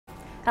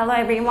Hello,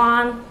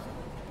 everyone.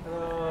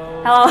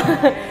 Hello. Hello.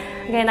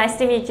 Okay, nice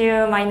to meet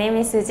you. My name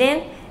is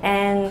Sujin,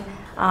 and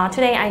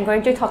today I'm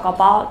going to talk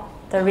about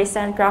the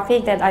recent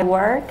graphic that I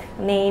work,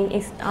 named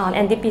is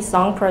NDP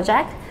Song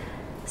Project.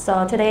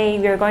 So today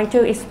we are going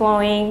to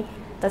exploring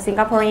the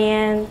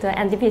Singaporean, the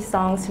NDP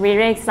songs,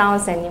 lyrics,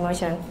 sounds, and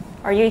emotion.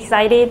 Are you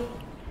excited?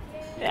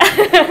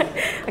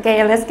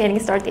 Okay, let's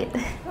get started.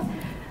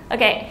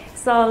 Okay,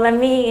 so let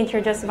me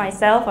introduce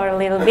myself a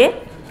little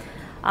bit.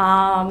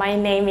 My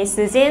name is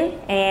Sujin,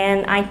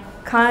 and I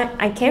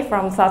came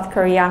from South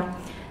Korea.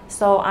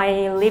 So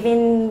I live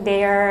in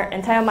there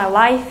entire my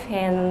life,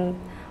 and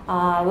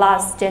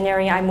last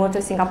January I moved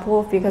to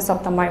Singapore because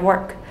of my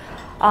work.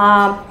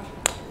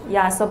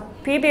 So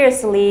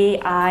previously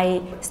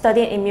I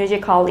studied in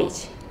music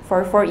college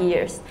for 4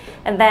 years,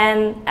 and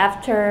then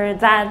after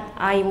that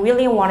I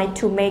really wanted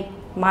to make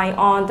my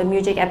own the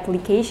music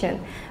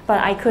application, but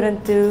I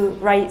couldn't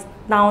write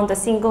down the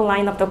single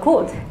line of the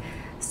code.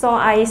 So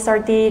I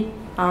started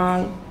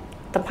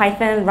the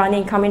Python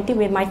running community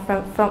with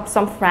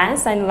some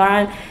friends and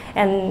learned,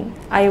 and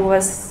I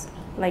was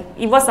like,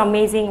 it was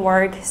amazing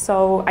work.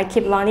 So I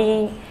keep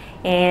learning,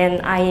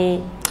 and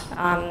I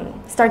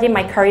started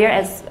my career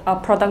as a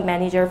product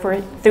manager for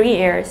 3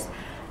 years.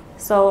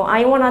 So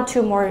I wanted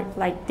to more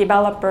like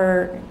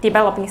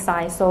developing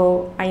side.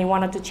 So I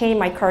wanted to change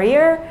my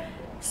career.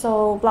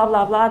 So blah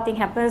blah blah thing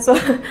happened. So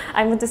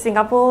I moved to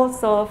Singapore.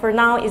 So for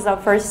now is the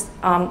first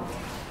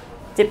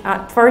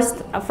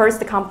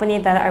company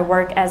that I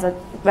work as a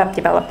web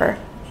developer.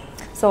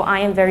 So I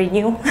am very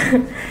new.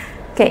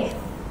 Okay.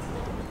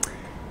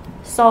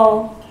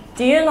 So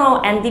do you know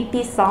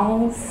NDP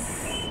songs?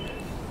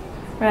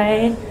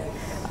 Right?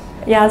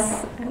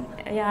 Yes.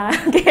 Yeah.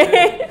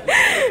 Okay.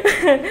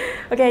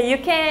 Okay. You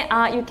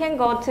can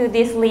go to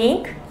this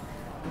link,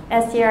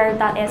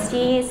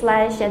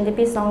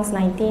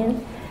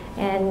 str.sg/ndpsongs19,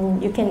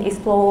 and you can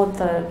explore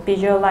the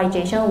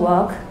visualization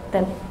work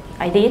that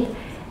I did.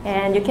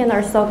 And you can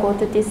also go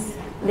to this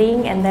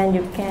link, and then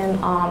you can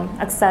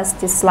access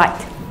this slide.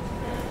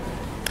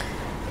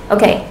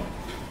 Okay.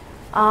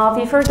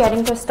 Before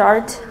getting to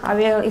start, I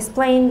will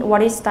explain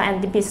what is the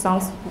NDP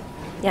songs,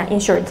 in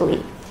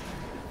shortly.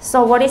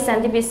 So what is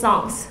NDP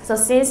songs? So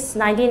since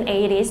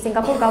 1980,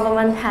 Singapore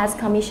government has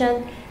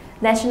commissioned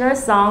national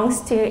songs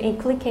to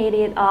inculcate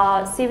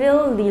a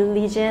civil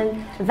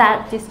religion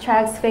that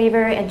distracts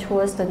favor and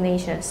towards the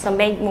nation. So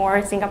make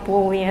more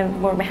Singaporean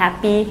more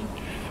happy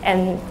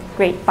and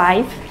great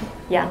vibe.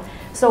 Yeah.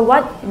 So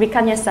what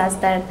Rikanya says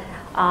that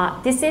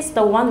this is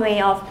the one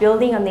way of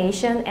building a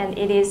nation, and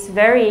it is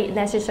very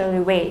necessary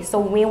way. So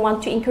we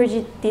want to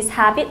encourage this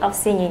habit of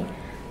singing.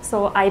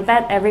 So I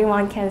bet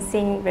everyone can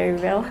sing very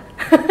well.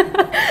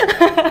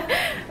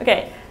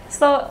 Okay.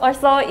 So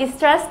also it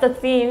stresses the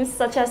themes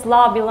such as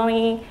love,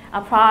 belonging,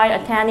 pride,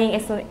 attaining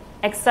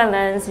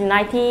excellence,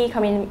 unity,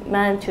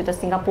 commitment to the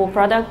Singapore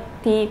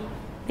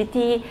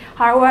productivity,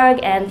 hard work,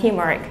 and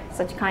teamwork.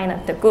 Such kind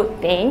of the good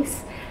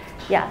things.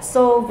 Yeah.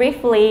 So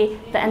briefly,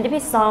 the NDP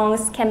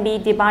songs can be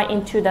divided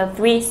into the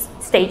 3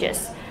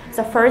 stages.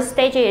 The first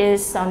stage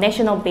is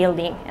national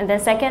building, and the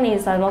second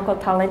is local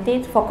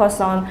talented,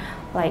 focus on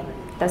like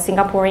the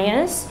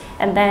Singaporeans,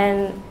 and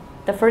then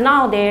for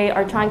now they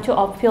are trying to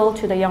appeal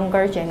to the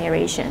younger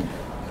generation.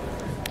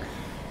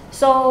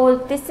 So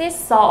this is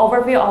an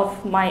overview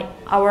of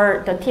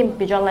the team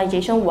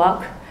visualization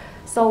work.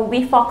 So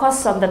we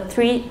focus on the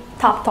 3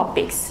 top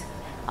topics,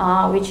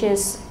 which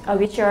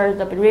are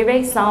the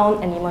lyrics,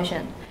 sound, and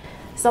emotion.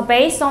 So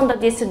based on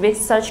these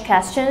research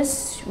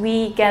questions,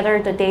 we gather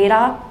the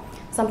data.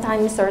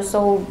 Sometimes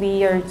also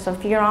we are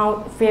figure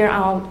out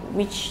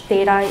which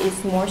data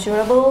is more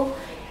suitable,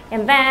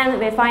 and then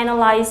we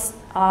finalize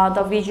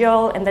the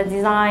visual and the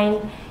design,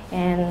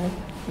 and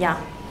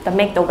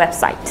make the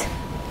website.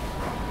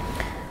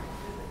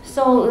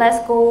 So let's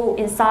go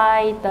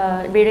inside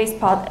the lyrics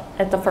part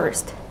at the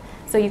first.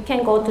 So you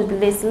can go to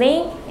this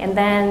link, and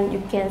then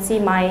you can see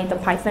the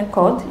Python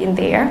code in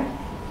there.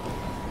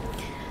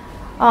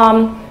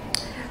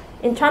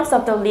 In terms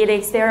of the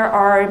lyrics, there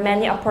are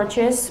many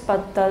approaches,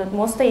 but the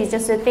most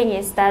easiest thing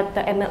is that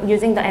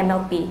using the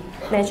NLP,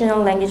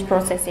 Natural Language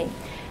Processing.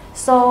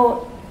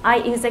 So I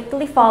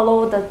exactly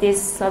follow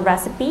this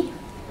recipe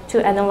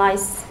to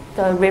analyze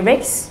the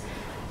lyrics.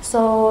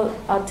 So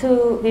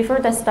before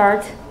the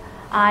start,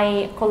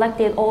 I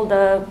collected all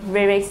the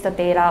lyrics, the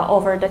data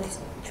over the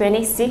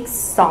 26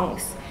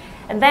 songs.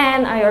 And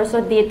then I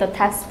also did the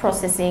text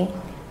processing.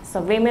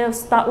 So remove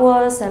stop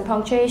words and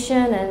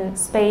punctuation and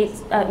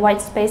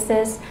white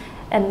spaces,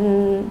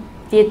 and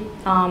did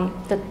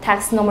the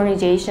text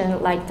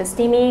normalization like the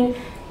stemming,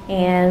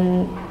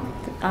 and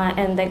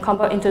then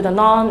convert into the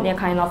noun,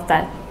 kind of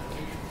that.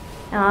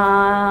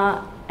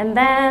 And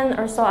then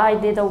also I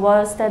did the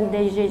word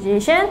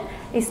standardization,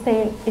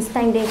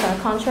 extending the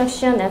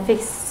construction and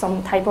fix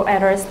some typo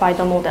errors by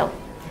the model.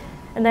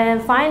 And then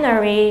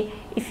finally,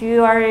 if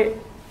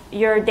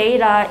your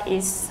data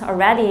is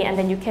ready, and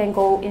then you can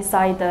go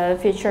inside the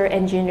feature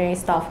engineering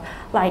stuff,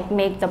 like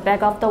make the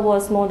back of the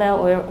words model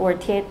or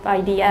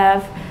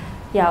TF-IDF,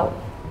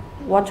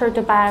 water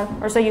the bag.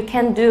 Also, you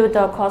can do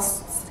the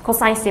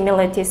cosine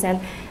similarities, and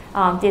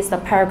this is the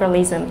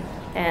parallelism.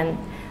 And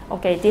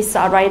okay, this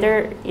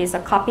writer is a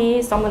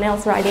copy, someone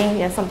else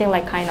writing, and something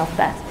like kind of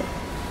that.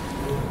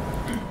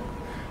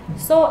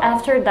 So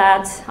after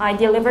that, I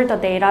delivered the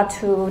data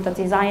to the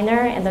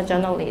designer and the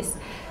journalist.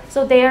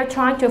 So they are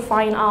trying to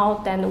find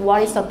out then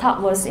what is the top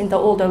words in the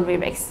older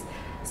lyrics.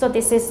 So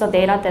this is the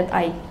data that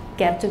I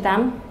get to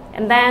them.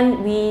 And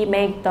then we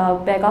make the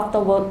back of the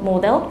word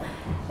model.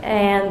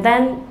 And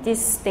then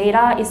this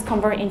data is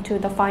converted into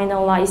the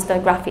finalized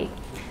graphic.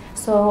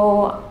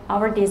 So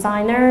our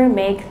designer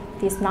make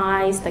this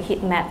nice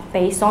heat map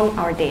based on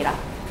our data.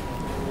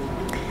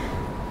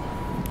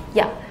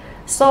 Yeah,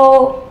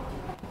 so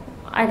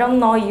I don't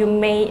know, you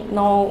may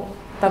know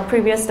the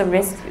previous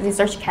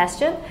research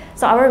question.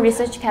 So our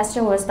research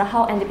question was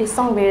how NDP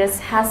song lyrics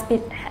have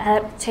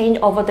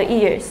changed over the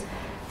years.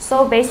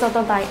 So based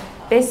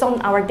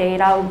on our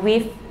data,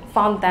 we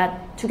found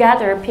that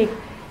Together peaked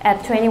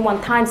at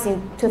 21 times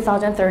in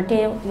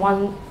 2013,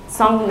 one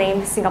song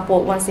named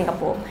Singapore, One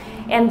Singapore.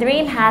 And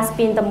Dream has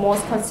been the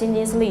most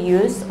continuously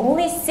used.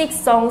 Only 6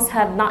 songs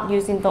have not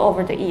used it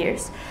over the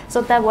years.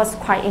 So that was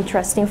quite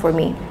interesting for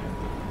me.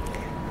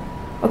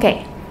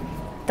 Okay,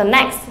 the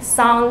next,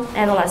 sound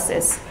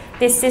analysis.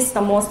 This is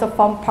the most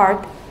fun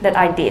part that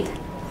I did.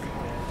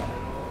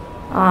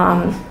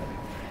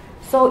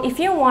 So if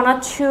you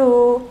wanted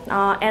to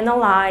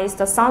analyze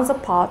the sounds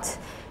part,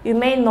 you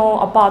may know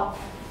about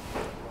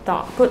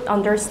the good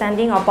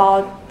understanding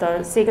about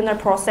the signal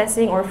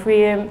processing or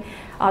film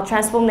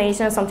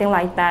transformation, something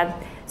like that.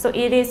 So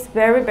it is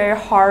very, very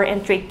hard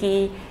and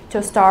tricky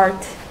to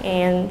start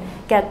and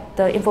get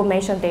the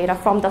information data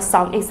from the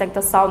sound, exact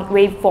the sound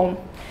waveform.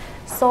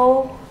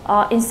 So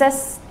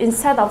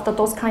instead of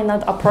those kind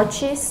of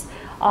approaches,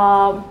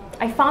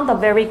 I found a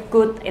very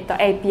good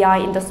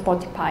API in the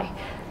Spotify.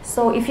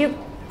 So if you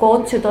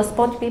go to the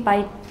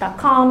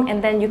spotify.com,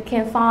 and then you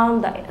can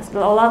find a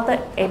lot of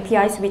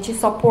APIs which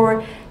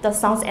support the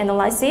sound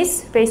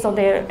analysis based on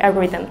their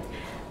algorithm.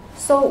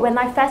 So when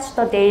I fetch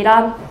the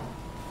data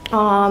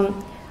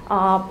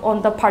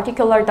on the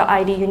particular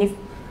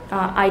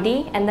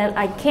ID, and then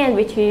I can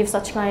retrieve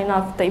such kind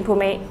of the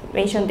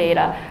information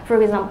data.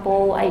 For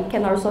example, I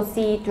can also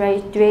see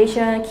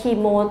duration, key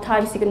mode,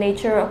 time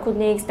signature,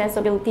 acoustic,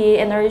 extensibility,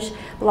 energy,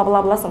 blah,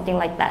 blah, blah, something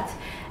like that.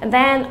 And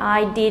then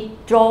I did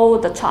draw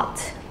the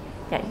chart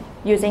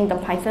using the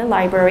Python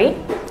library.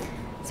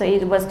 So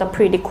it was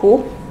pretty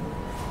cool.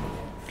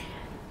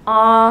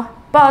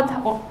 But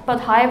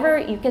however,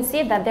 you can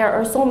see that there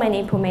are so many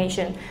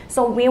information.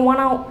 So we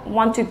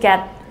want to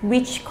get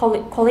which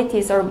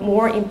qualities are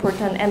more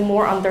important and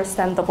more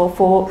understandable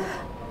for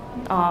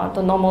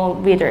the normal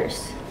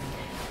readers.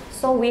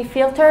 So we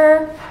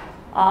filter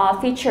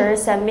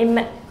features and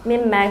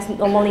min-max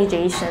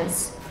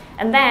normalizations,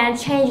 and then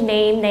change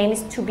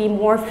names to be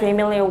more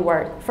familiar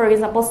word. For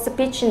example,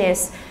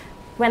 speechiness.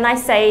 When I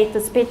say the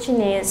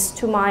speechiness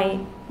to my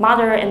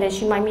mother, and then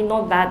she might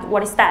know that,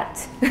 what is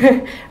that,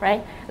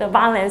 right? The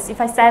balance,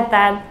 if I said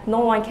that,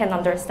 no one can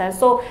understand.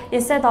 So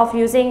instead of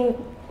using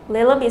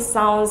little bit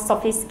sounds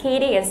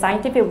sophisticated and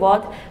scientific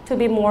word, to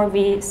be more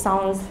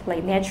sounds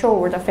like natural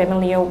or the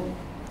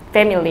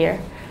familiar.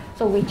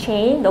 So we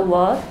change the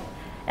word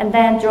and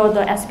then draw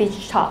the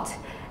speech chart.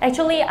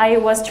 Actually, I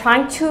was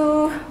trying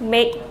to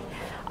make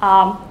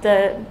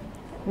the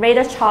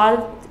radar chart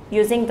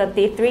using the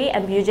D3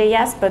 and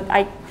Vue.js, but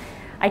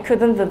I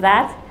couldn't do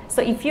that.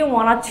 So if you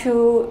wanted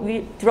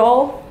to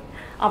draw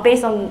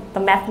based on the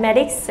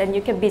mathematics, and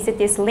you can visit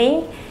this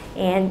link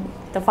and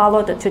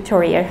follow the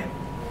tutorial.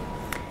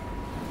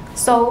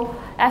 So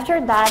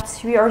after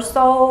that, we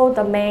also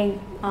make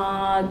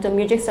the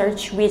music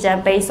search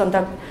widget based on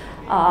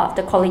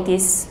the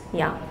qualities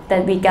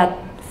that we got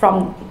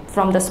from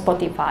the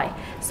Spotify.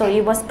 So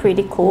it was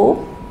pretty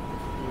cool.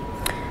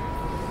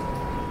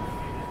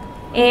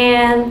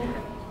 And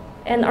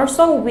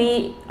also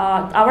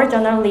our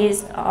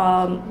journalists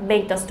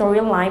make the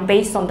storyline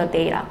based on the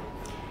data.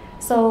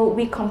 So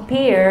we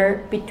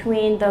compare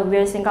between the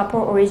real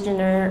Singapore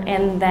original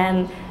and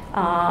then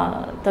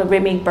the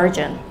remix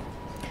version.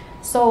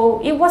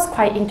 So it was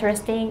quite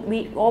interesting.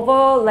 We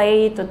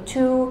overlaid the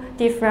 2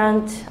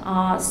 different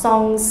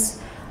songs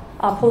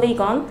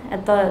polygon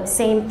at the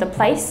same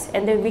place,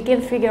 and then we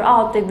can figure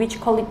out which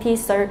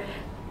qualities are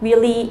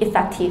really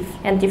effective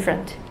and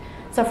different.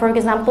 So for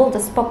example, the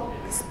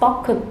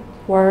spoken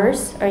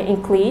words are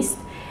increased,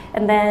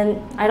 and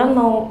then I don't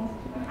know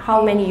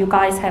how many you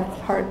guys have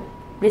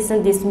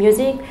listened this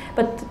music,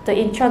 but the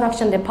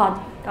introduction, the part,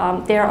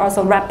 there are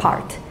also rap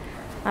part,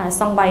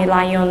 sung by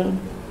Lion?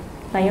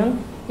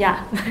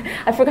 Yeah,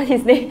 I forgot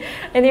his name.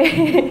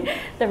 Anyway,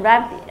 the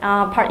rap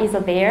part is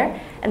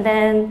there, and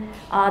then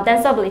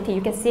danceability,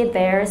 you can see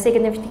there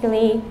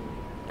significantly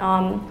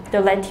the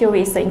latitude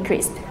is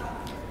increased.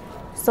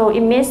 So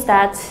it means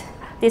that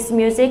this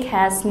music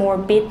has more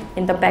beat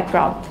in the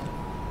background.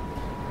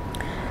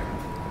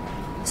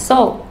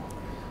 So,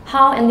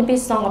 how NDP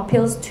song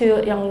appeals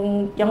to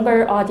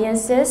younger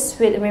audiences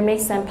with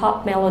remix and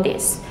pop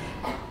melodies.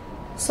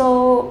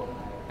 So,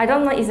 I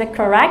don't know is it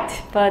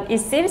correct, but it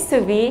seems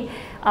to be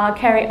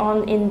carry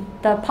on in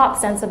the pop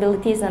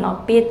sensibilities and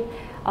a bit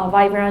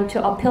vibrant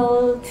to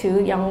appeal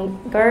to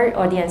younger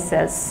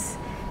audiences.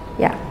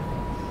 Yeah.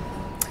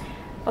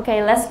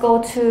 Okay, let's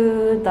go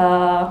to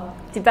the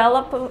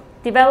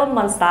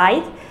development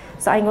side.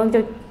 So I'm going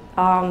to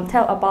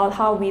tell about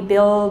how we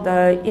build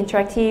the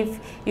interactive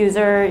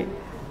user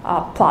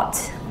plot.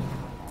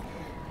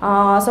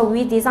 So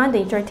we designed the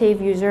interactive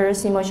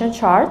user's emotion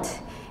chart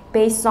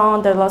based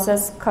on the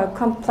lossless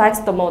complex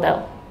the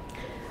model.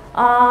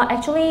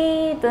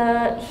 Actually,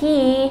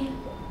 he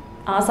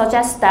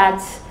suggests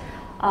that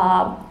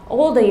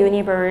all the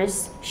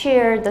universe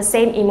share the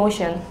same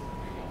emotion,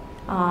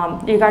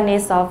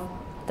 regardless of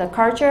the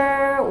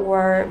culture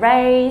or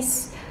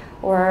race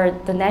or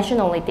the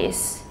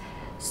nationalities.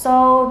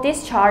 So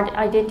this chart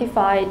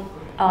identified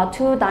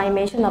two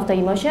dimensions of the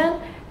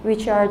emotion,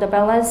 which are the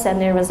balance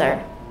and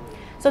eraser.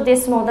 So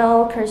this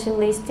model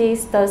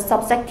characteristics the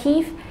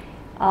subjective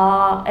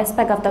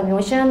aspect of the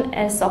emotion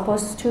as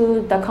opposed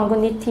to the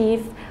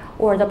cognitive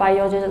or the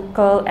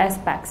biological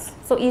aspects.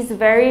 So it's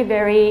very,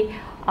 very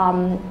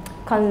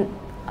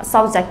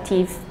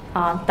subjective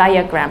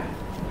diagram.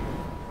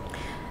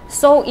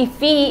 So if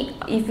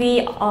we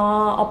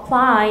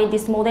apply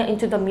this model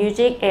into the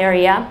music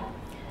area,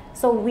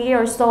 so we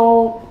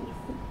also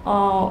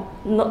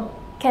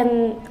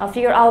can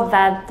figure out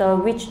that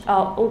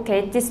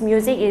this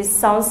music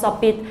sounds a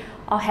bit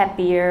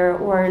happier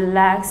or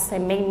relaxed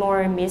and make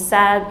me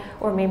sad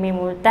or make me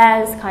more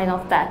dance, kind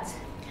of that.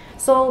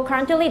 So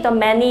currently the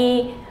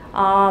many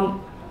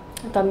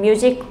the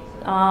music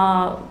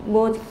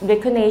mood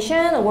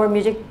recognition or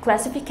music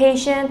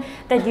classification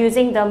that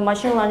using the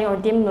machine learning or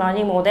deep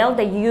learning model,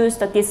 they use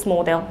this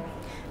model.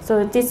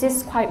 So this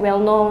is quite well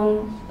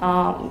known,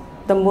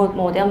 the mood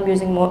model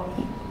using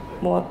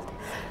mode.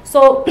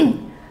 So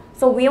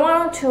so we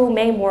want to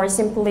make more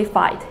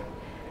simplified.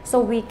 So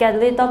we get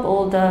rid of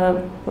all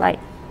the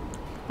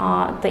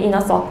the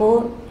inner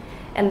circle,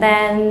 and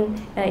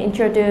then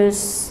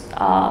introduce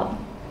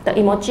the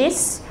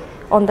emojis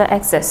on the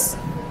axis.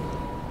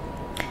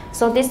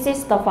 So this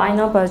is the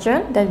final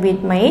version that we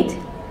made.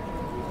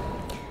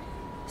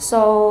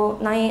 So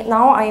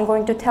now I'm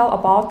going to tell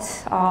about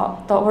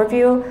the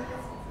overview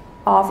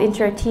of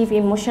interactive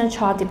emotion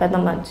chart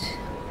development.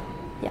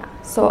 Yeah.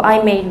 So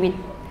I made with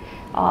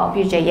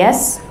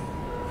Vue.js.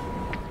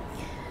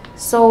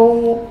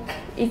 So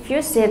if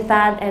you see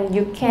that, and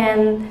you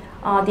can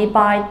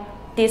divide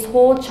this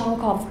whole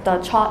chunk of the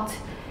chart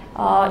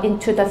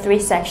into the three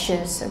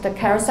sections: the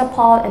carousel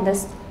plot and the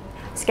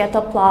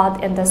scatter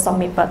plot and the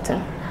submit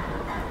button.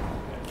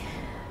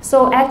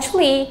 So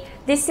actually,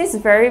 this is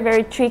very,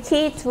 very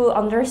tricky to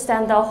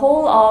understand the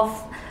whole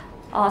of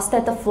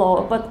static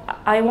flow, but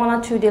I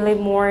wanted to delay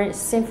more,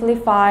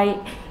 simplify,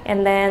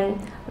 and then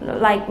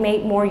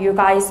make more you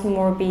guys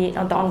more be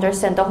to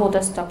understand the whole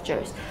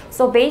structures.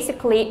 So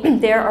basically,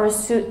 there are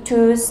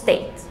two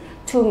states,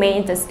 two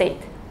main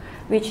state,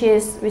 which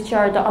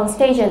are the on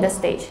stage and the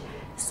stage.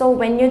 So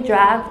when you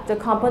drag the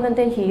component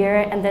in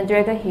here and then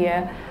drag it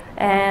here,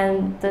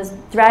 and the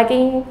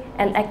dragging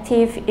and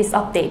active is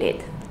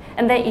updated.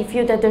 And then if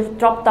you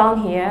drop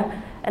down here,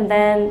 and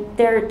then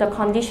the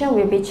condition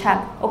will be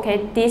checked.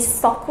 Okay, this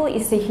circle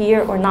is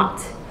here or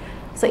not.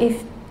 So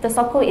if the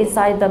circle is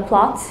inside the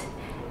plot,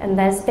 and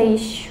then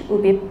stage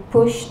will be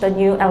push the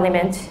new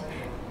element,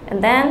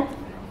 and then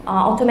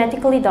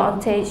automatically the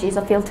on stage is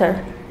a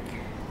filter.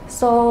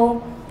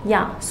 So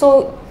yeah,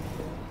 so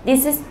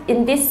this is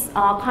in this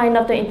kind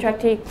of the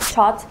interactive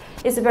chart.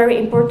 It's very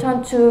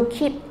important to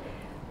keep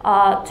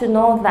to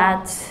know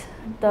that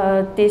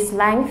this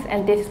length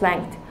and this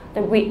length,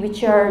 the width,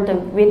 which are the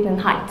width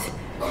and height.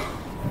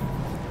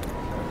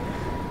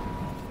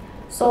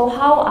 So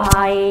how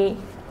I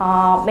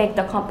make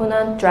the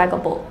component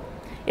draggable?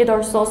 It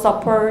also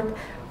supports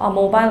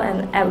mobile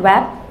and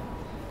web.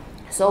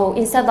 So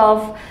instead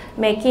of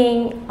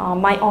making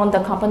my own the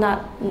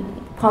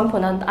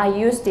component, I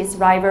use this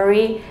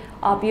library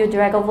Vue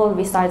draggable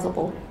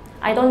resizable.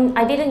 I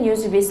didn't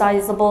use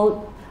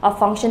resizable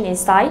function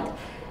inside,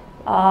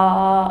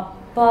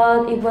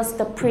 but it was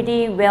the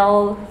pretty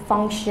well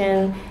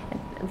function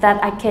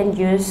that I can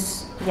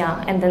use,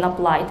 yeah, and then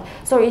apply it.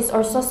 So it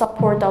also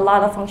supports a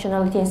lot of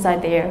functionality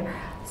inside there.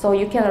 So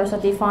you can also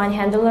define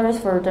handlers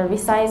for the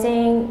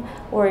resizing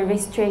or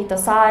restrict the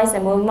size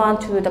and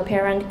movement to the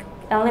parent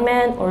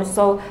element, or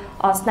so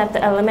snap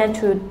the element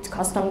to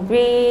custom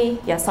grid,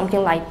 yeah,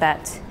 something like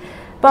that.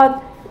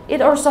 But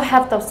it also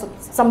has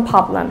some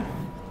problem,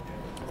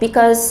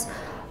 because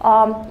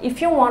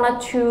if you wanted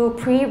to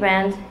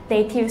prevent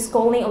native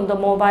scrolling on the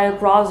mobile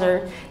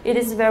browser, it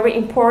is very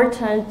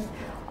important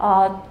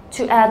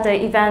to add the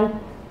event,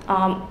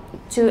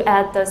 to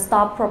add the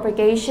stop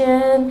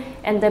propagation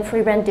and the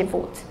prevent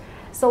default.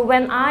 So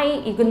when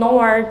I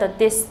ignore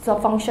this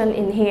function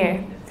in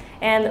here,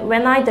 and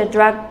when I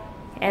drag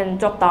and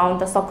drop down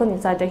the circle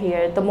inside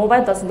here, the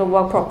mobile doesn't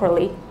work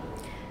properly.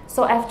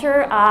 So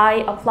after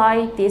I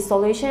applied this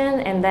solution,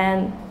 and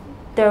then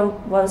there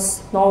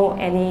was no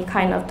any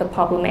kind of the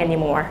problem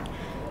anymore.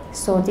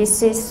 So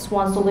this is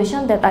one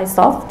solution that I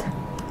solved.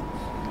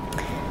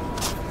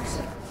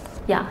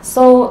 Yeah,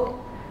 so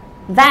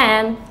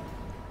then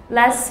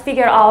let's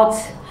figure out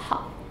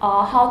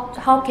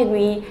how can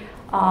we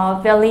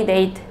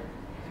validate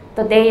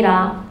the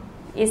data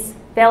is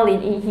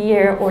valid in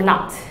here or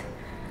not.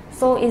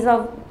 So it's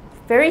a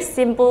very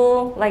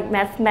simple like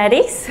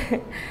mathematics.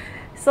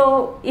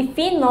 So if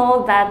we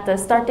know that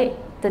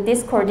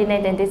this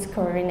coordinate and this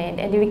coordinate,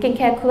 and we can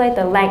calculate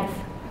the length,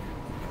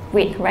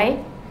 width,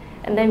 right?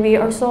 And then we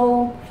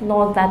also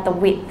know that the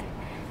width.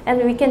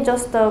 And we can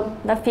just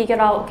figure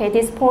out, okay,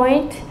 this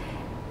point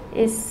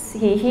is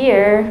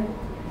here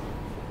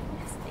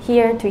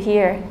to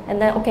here,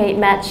 and then okay,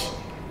 match,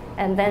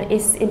 and then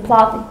its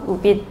plot will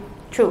be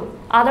true.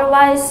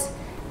 Otherwise,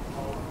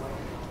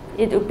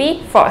 it would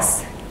be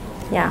false.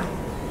 Yeah.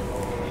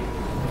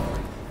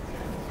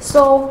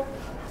 So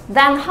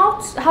then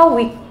how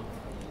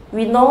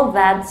we know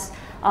that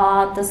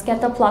the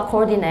scatter plot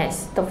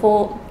coordinates the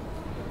full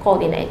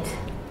coordinate.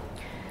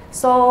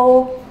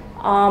 So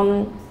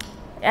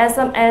as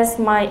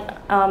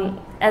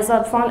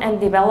a front-end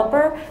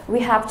developer, we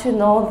have to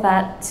know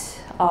that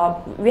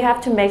we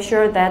have to make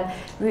sure that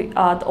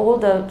all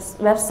the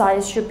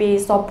websites should be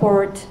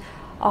support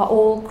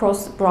all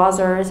cross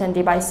browsers and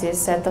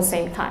devices at the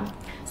same time.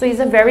 So it's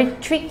a very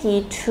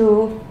tricky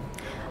to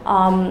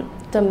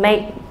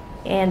make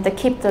and to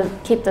keep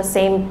the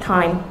same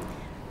time.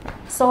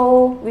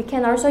 So we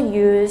can also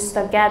use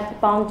the get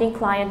bounding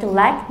client to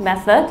lag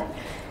method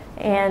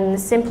and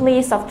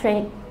simply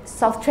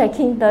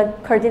subtracting the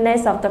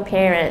coordinates of the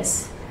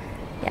parents.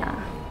 Yeah.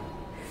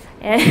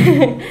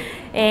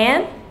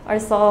 And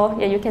also,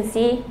 yeah, you can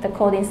see the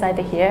code inside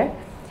here.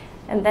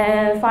 And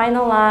then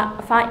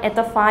at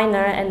the final,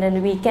 and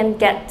then we can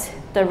get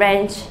the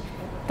range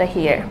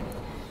here.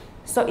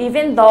 So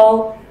even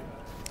though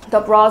the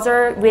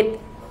browser with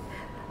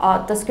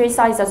the screen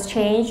size has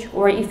changed,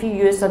 or if you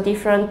use a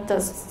different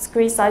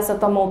screen size of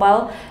the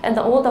mobile, and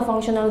all the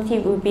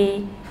functionality will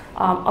be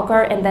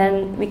occur, and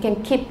then we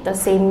can keep the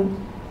same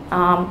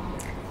the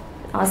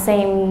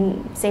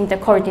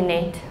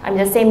coordinate. I mean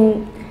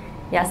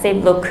the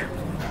same look.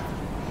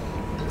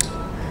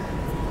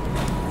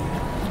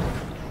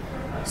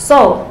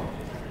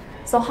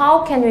 So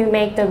how can we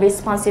make the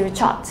responsive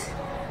chart?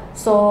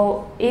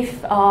 So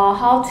if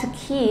how to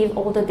keep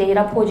all the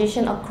data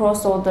position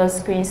across all the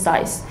screen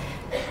size.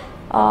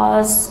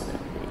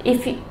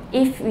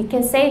 If we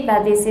can say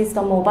that this is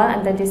the mobile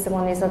and then this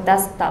one is a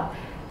desktop,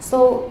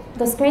 so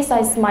the screen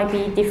size might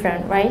be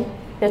different, right?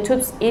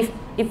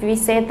 If we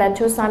say that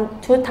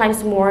two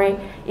times more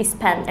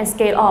expand and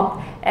scale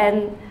up,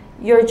 and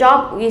your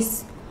job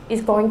is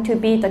going to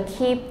be to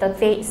keep the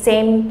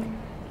same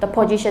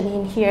position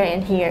in here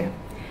and here.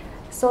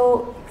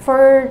 So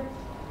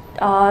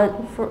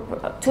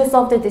to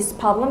solve this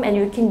problem, and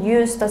you can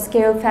use the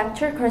scale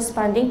factor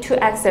corresponding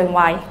to x and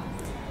y.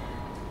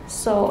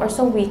 So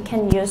also we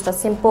can use the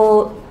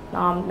simple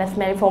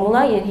mathematical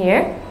formula in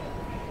here.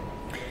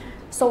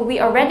 So we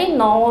already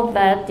know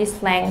that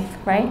this length,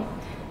 right?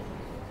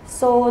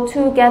 So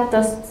to get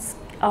the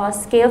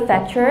scale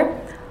factor,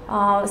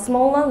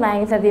 smaller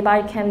length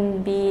divided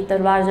can be the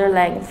larger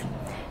length,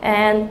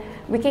 and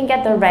we can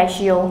get the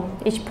ratio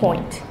each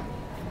point.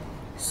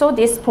 So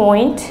this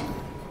point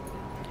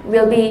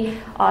will be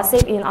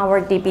saved in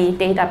our DB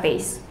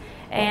database,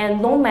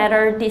 and no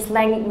matter this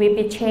length will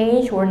be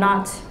changed or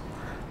not,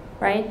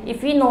 right?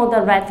 If we know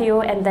the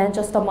ratio and then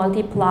just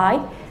multiply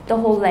the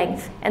whole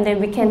length, and then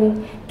we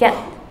can get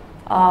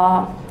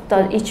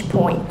each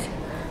point.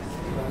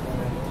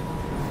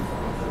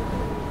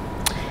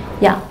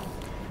 Yeah.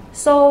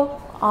 So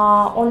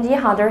on the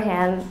other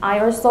hand, I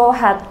also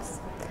had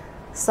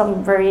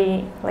some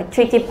very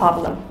tricky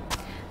problem.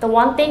 The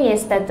one thing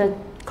is that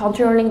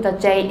controlling the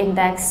J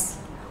index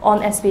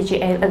on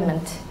SVG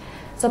element.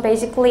 So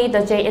basically,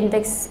 the J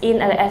index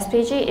in an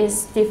SVG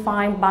is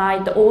defined by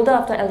the order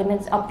of the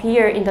elements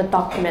appear in the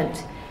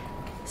document.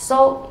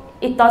 So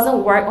it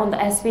doesn't work on the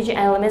SVG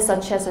elements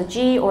such as a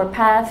G or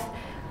path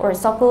or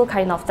circle,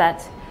 kind of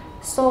that.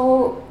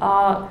 So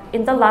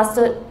in the last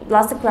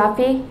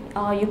graphic,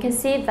 you can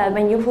see that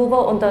when you hover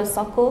on the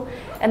circle,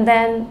 and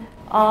then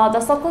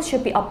the circle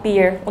should be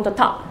appear on the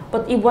top,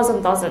 but it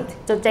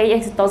doesn't. The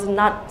JX does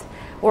not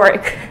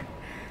work.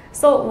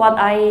 So what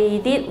I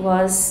did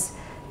was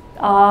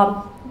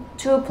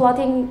to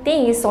plotting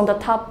things on the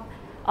top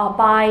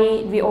by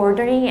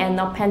reordering and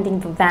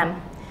appending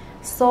them.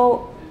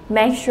 So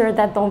make sure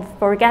that don't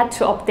forget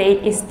to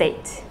update its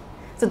date.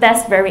 So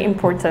that's very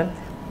important.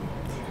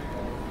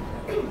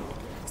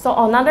 So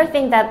another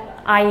thing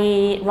that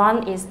I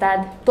run is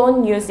that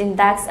don't use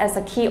index as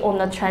a key on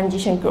the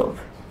transition group.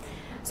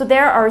 So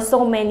there are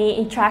so many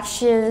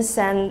interactions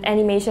and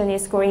animation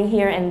is going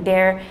here and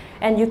there,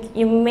 and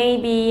you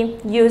maybe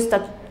use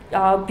the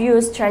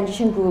views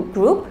transition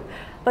group,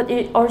 but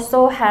I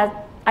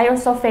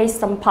also faced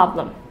some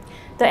problem.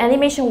 The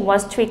animation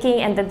was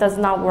tweaking and that does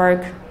not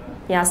work,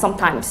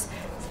 sometimes.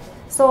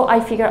 So I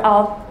figured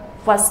out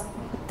what's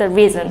the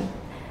reason.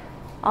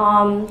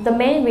 The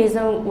main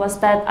reason was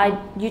that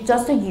you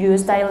just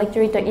use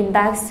directly the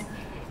index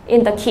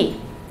in the key.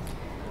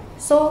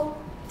 So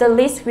the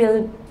list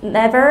will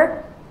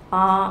never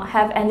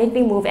have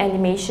anything move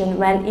animation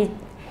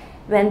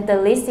when the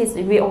list is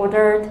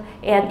reordered,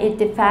 and it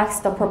defects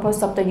the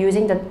purpose of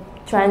using the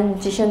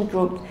transition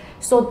group.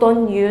 So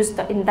don't use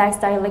the index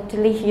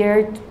directly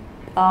here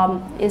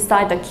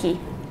inside the key.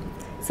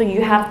 So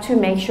you have to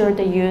make sure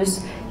to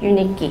use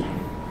unique key.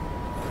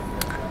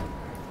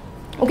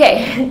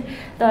 Okay,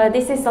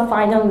 this is the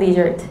final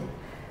result.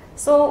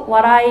 So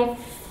what I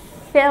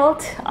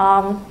felt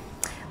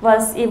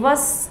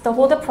the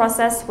whole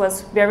process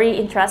was very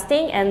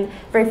interesting and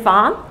very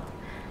fun.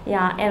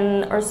 Yeah,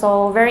 and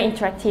also very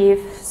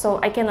interactive. So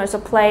I can also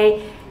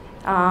play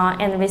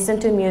and listen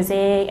to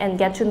music and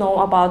get to know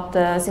about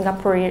the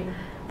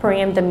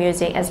Singaporean the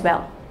music as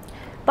well.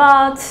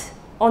 But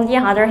on the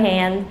other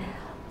hand,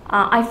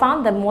 I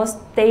found that most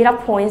data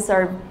points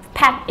are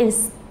packed in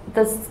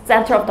the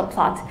center of the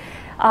plot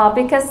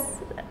because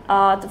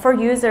for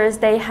users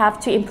they have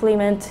to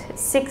implement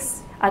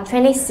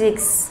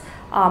 26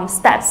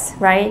 steps,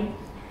 right?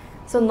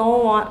 So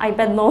I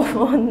bet no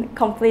one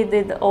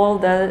completed all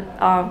the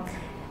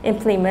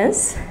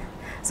implements.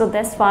 So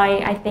that's why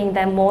I think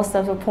that most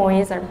of the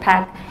points are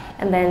packed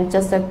and then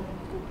just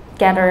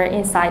gather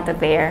inside the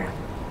bear.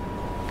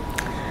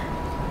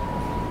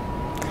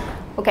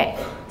 Okay,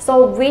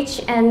 so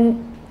which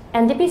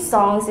NDP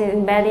songs is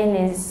embedded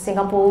in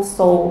Singapore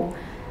soul?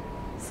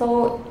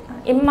 So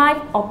in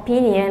my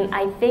opinion,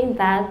 I think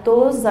that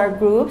those are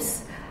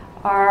groups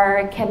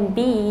can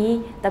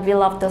be the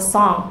beloved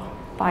song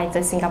by the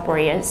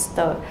Singaporeans.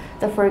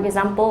 For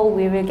example,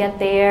 We Will Get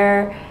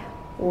There,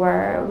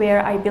 or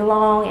Where I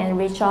Belong, and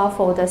Reach Out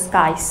for the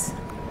Skies.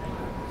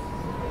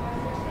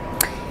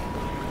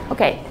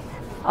 Okay,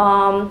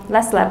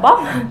 let's wrap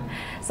up.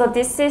 So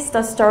this is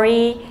the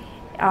story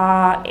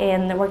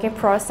in the working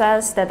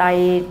process that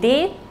I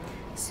did.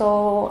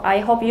 So I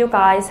hope you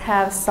guys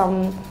have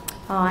some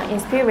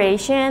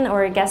inspiration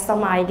or get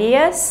some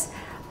ideas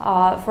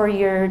for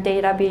your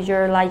data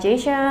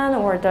visualization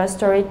or the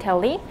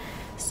storytelling.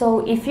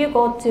 So if you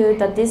go to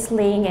this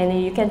link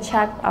and you can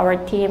check our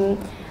team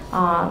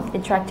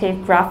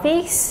interactive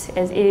graphics,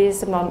 it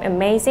is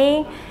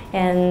amazing,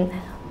 and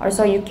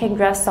also you can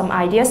grab some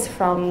ideas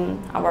from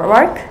our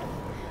work.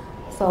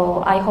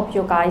 So I hope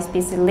you guys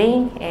visit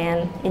link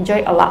and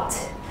enjoy a lot.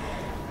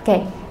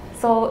 Okay,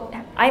 so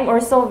I'm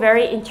also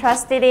very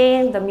interested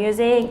in the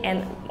music,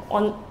 and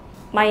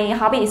my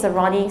hobby is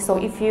running. So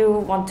if you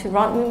want to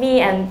run with me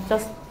and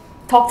just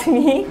talk to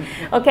me,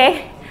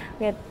 okay?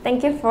 Yeah,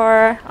 thank you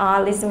for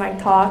listening to my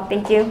talk.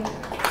 Thank you.